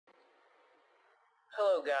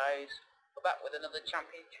Hello guys, we're back with another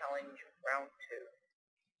champion challenge round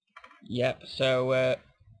 2. Yep, so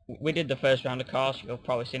we did the first round of course, you've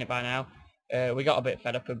probably seen it by now. We got a bit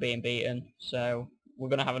fed up of being beaten, so we're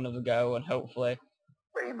going to have another go and hopefully...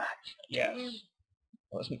 Rematch. Yes.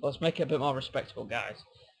 Let's make it a bit more respectable, guys.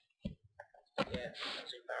 Yeah,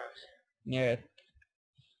 that's embarrassing. Yeah.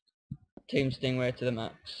 Team Stingray to the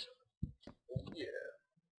max. Yeah.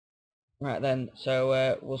 Right then,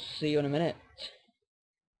 so we'll see you in a minute.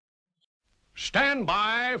 Stand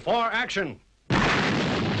by for action.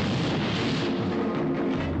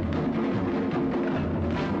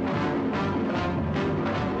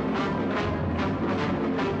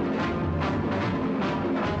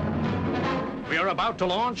 We are about to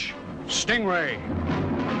launch Stingray.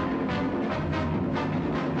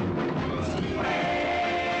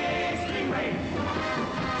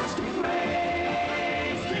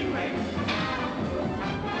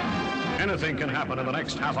 Anything can happen in the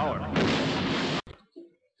next half hour.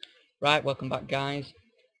 Right, welcome back guys.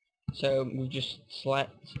 So we've just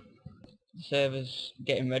slept. The server's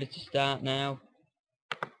getting ready to start now.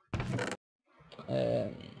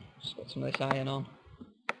 Just got some of this iron on.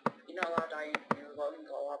 You're not allowed iron, you've only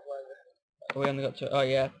got lab leather. We only got to... oh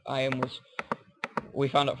yeah, iron was... we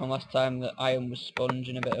found out from last time that iron was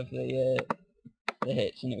sponging a bit of the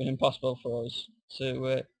hits, and it was impossible for us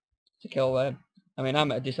to kill them. I mean,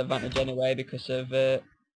 I'm at a disadvantage anyway because of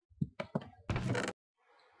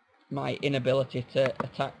my inability to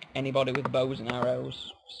attack anybody with bows and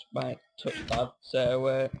arrows. My touchpad.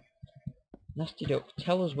 So, Nasty Duck,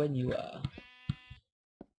 tell us when you are.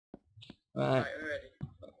 Right.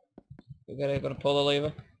 We're ready. We're gonna pull the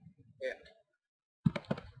lever. Yeah.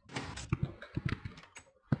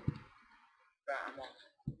 Right, I'm on.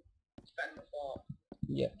 Spend the fort.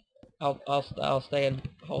 Yeah. I'll stay and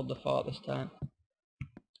hold the fort this time.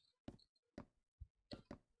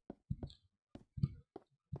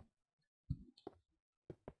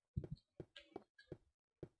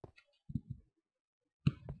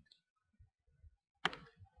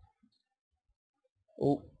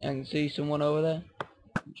 Oh, I can see someone over there.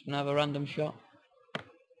 I'm just gonna have a random shot.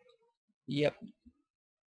 Yep.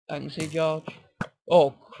 I can see George.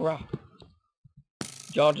 Oh crap.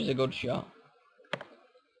 George is a good shot.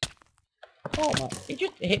 Oh my, he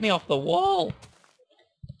just hit me off the wall.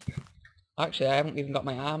 Actually, I haven't even got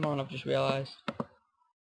my armor on, I've just realised.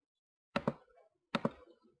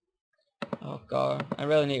 Oh god, I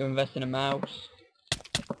really need to invest in a mouse.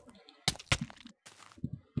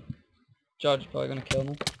 George is probably gonna kill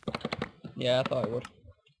me. Yeah, I thought it would.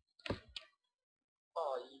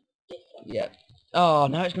 Oh, you dickhead. Yeah. Oh,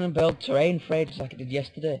 now it's gonna build terrain for ages like it did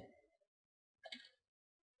yesterday.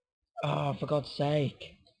 Oh, for God's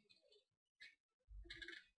sake.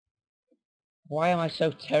 Why am I so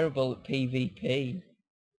terrible at PvP?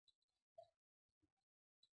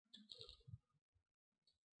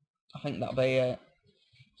 I think that'll be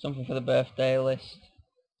something for the birthday list.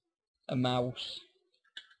 A mouse.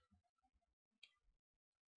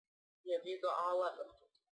 Yeah, have you got our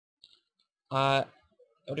leather?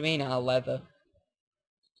 What do you mean our leather?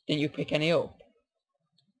 Didn't you pick any up?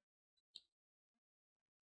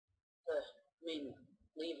 I mean,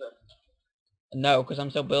 lever. No, because I'm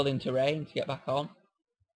still building terrain to get back on.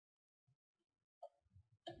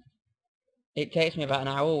 It takes me about an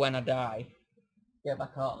hour when I die to get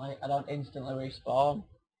back on. Like, I don't instantly respawn.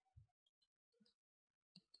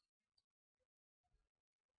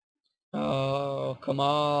 Oh, come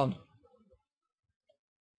on.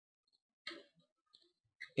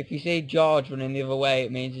 If you see George running the other way,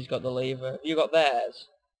 it means he's got the lever. Have you got theirs?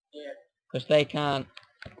 Yeah. Because they can't...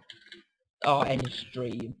 oh, end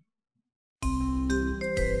stream.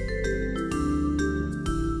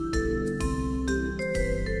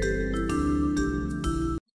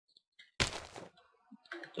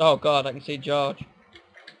 Oh god, I can see George.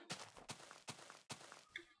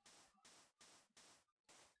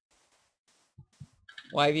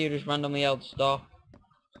 Why have you just randomly held stop?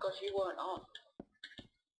 Because you weren't on.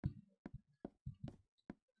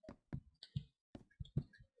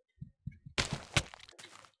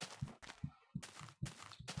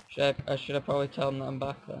 I should have probably told him that I'm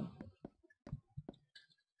back then.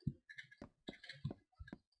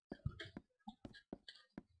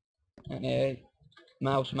 Okay,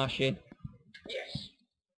 mouse mashing. Yes.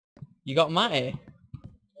 You got Matty?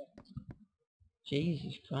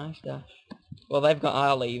 Jesus Christ, Ash. Well, they've got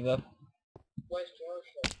our lever. Where's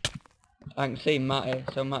George? I can see Matty,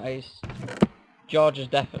 so Matty's... George is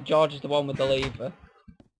the one with the lever.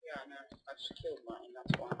 Yeah, I know. I just killed mine,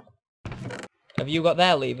 that's why. Have you got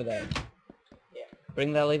their lever then? Yeah.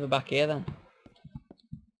 Bring their lever back here then.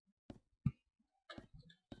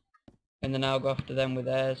 and then I'll go after them with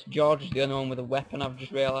theirs. George is the only one with a weapon, I've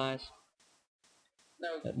just realised.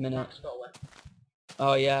 No, At the minute. Max got a weapon.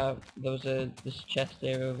 Oh yeah, there was this chest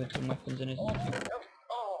here with some weapons in it. Oh, the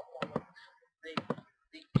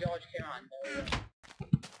George came out and nowhere.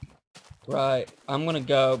 Right, I'm gonna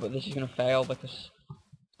go, but this is gonna fail because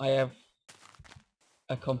I have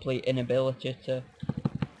a complete inability to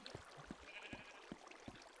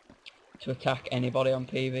attack anybody on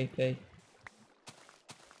PvP.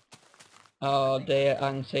 Oh dear, I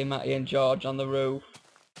can see Matty and George on the roof.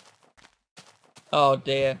 Oh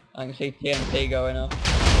dear, I can see TNT going off.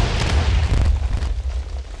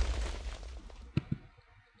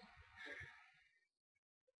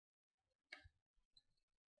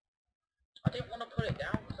 I didn't want to put it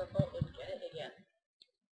down because I thought they'd get it again.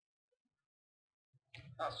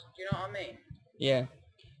 Do you know what I mean? Yeah.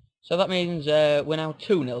 So that means we're now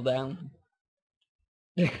 2-0 down.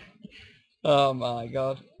 Oh my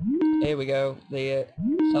god. Here we go. The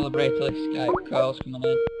celebratory Skype calls coming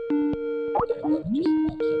in. Just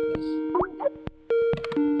accept this.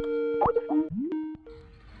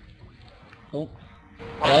 Oh.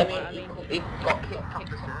 I mean, he got kicked off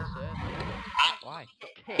the server. Why?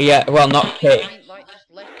 Yeah, well, not kicked. Like, just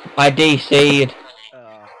left. I DC'd.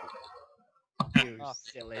 You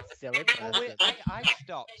silly person. Well, I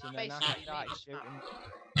stopped and then I started shooting.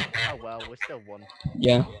 Oh well, we still won.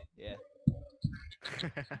 Yeah. Yeah.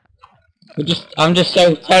 I'm just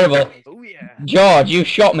so terrible. Oh yeah. George, you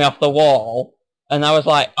shot me off the wall, and I was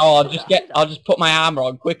like, oh, I'll just put my armor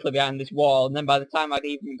on quickly behind this wall, and then by the time I'd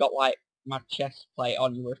even got like my chest plate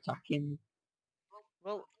on, you were attacking.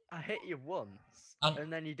 Well, I hit you once, And-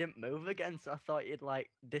 and then you didn't move again, so I thought you'd like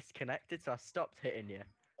disconnected, so I stopped hitting you.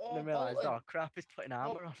 And then realised, oh crap, he's putting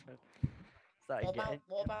armor on him.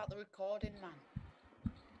 What about the recording, man?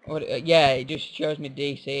 What, yeah, it just shows me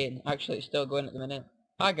DC, and actually it's still going at the minute.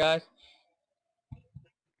 Hi guys.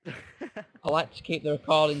 I like to keep the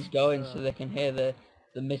recordings going so they can hear the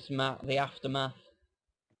aftermath.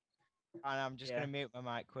 And I'm just gonna mute my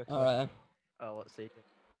mic quickly. Alright then. Oh, let's see.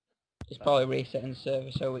 It's probably resetting the server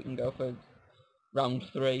so we can go for round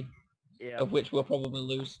 3, Yeah. of which we'll probably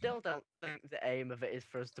I lose. still don't think the aim of it is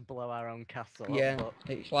for us to blow our own castle Yeah, up,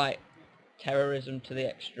 but it's like terrorism to the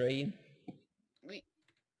extreme.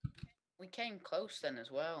 We came close then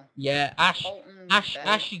as well. Yeah, Ash,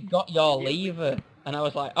 you got your lever, and I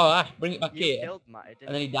was like, oh Ash, bring it back you here, killed Matty, didn't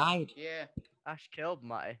and then he you? died. Yeah. Ash killed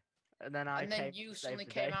Matty, and then I And came then to you save suddenly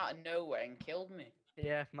the came day. out of nowhere and killed me.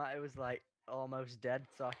 Yeah, Matty was like almost dead,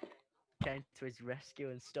 so I came to his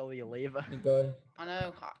rescue and stole your lever. Keep going. I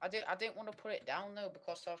know. I didn't want to put it down though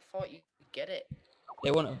because I thought you'd get it.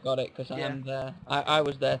 They wouldn't have got it because I Yeah. am there. I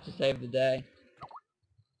was there to save the day.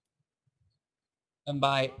 And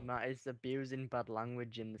by Matty's abusing bad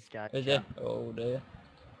language in the Skype is chat. it? Oh dear.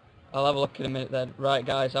 I'll have a look in a minute then. Right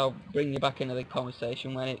guys, I'll bring you back into the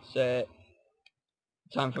conversation when it's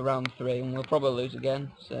time for round 3, and we'll probably lose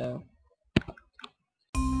again, so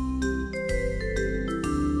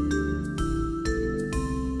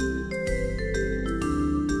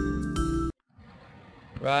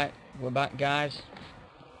right, we're back guys.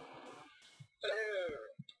 Hello.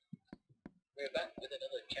 We're back with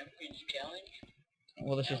another Champions Challenge.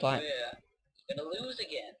 Well this is And like, we're gonna lose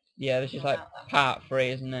again. yeah, this is like part 3,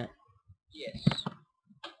 isn't it? Yes. It's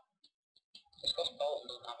because Bolton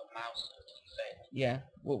doesn't have a mouse, so it's fair. Yeah,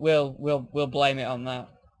 we'll blame it on that.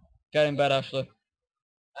 Get in bed, Ashley.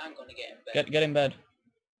 I'm gonna get in bed. Get in bed.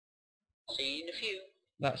 See you in a few.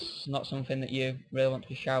 That's not something that you really want to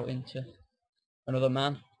be shouting to another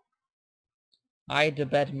man. I the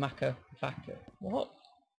bed macker facker. What?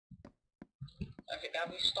 Okay,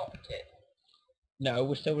 have we stopped it? No,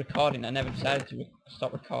 we're still recording. I never decided to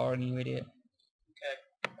stop recording, you idiot.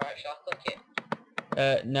 Okay. Right, shall I click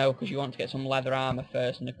it? No, because you want to get some leather armor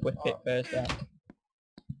first and equip it first then.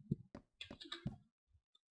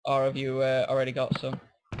 Or have you already got some?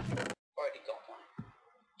 Already got one.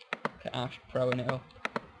 Okay, Ash, throwing it up.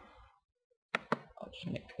 I'll just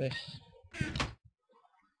nick this.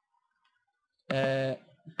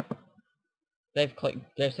 They've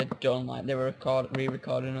said done, like they were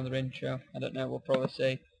re-recording another intro. I don't know, we'll probably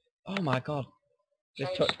see. Oh my god. This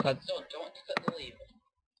touchpad's... Don't want to click the lever.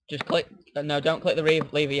 Just click... no, don't click the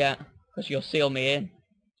lever yet, because you'll seal me in.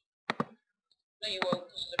 No, you won't,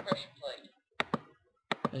 because it's a pressure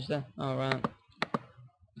plate. Is there? Alright.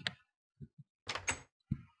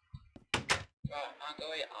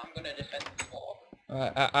 Right, I'm gonna defend the floor.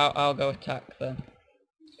 Alright, I'll go attack then.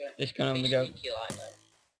 Okay. This can only Be go... sneaky like that.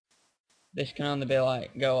 This can only be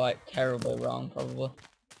like... go like terribly wrong, probably.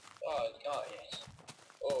 Oh yes.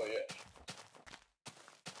 Oh yes.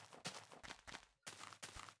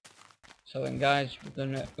 So then, guys,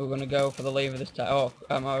 we're gonna go for the lever this time. Oh,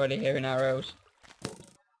 I'm already hearing arrows.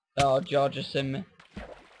 Oh, George has seen me.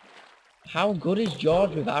 How good is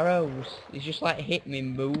George with arrows? He's just like hit me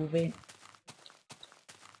moving.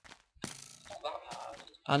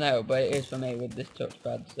 I know, but it is for me with this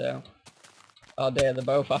touchpad, so... Oh dear, they're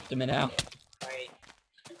both after me now.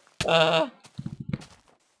 I'm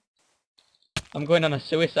going on a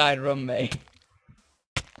suicide run, mate.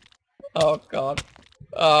 Oh god.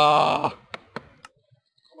 Oh.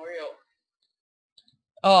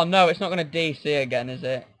 Oh no, it's not going to DC again, is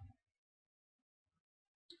it?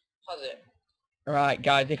 Has it? Right,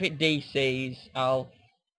 guys, if it DCs, I'll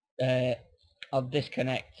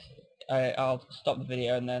disconnect. I'll stop the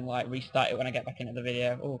video and then like restart it when I get back into the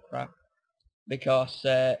video. Oh crap. Because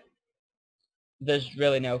there's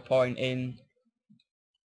really no point in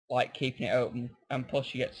like keeping it open, and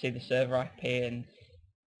plus you get to see the server IP and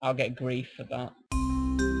I'll get grief for that.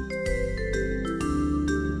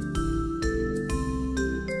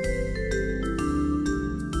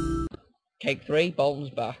 Cake 3, Bolton's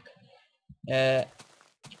back.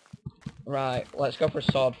 Right, let's go for a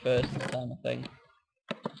sword first this time, I think.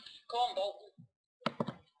 Come on,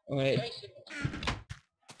 Bolton. Chase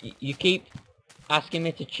him. You keep asking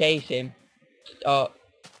me to chase him, or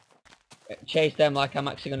chase them like I'm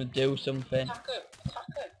actually going to do something. Attack him. Attack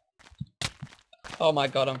him. Oh my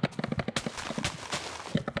god, No.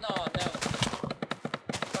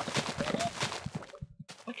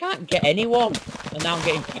 I can't get anyone, and now I'm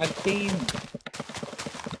getting tag teamed.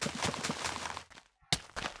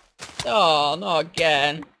 Oh, not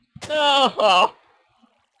again. No!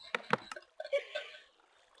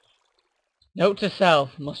 Note to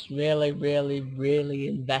self, must really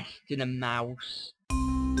invest in a mouse.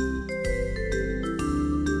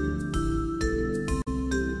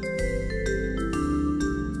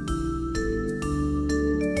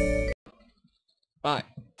 Right,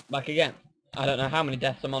 back again. I don't know how many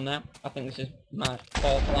deaths I'm on now. I think this is my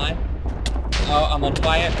 4th life. Oh, I'm on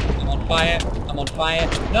fire. I'm on fire. I'm on fire.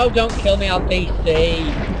 No, don't kill me, I'll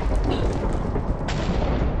DC.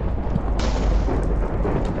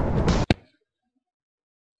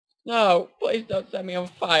 No, please don't set me on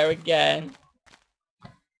fire again.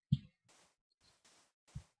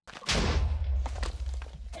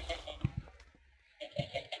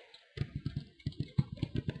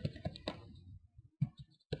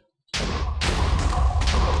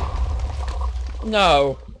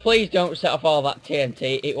 No, please don't set off all that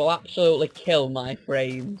TNT. It will absolutely kill my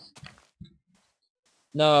frames.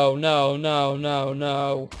 No.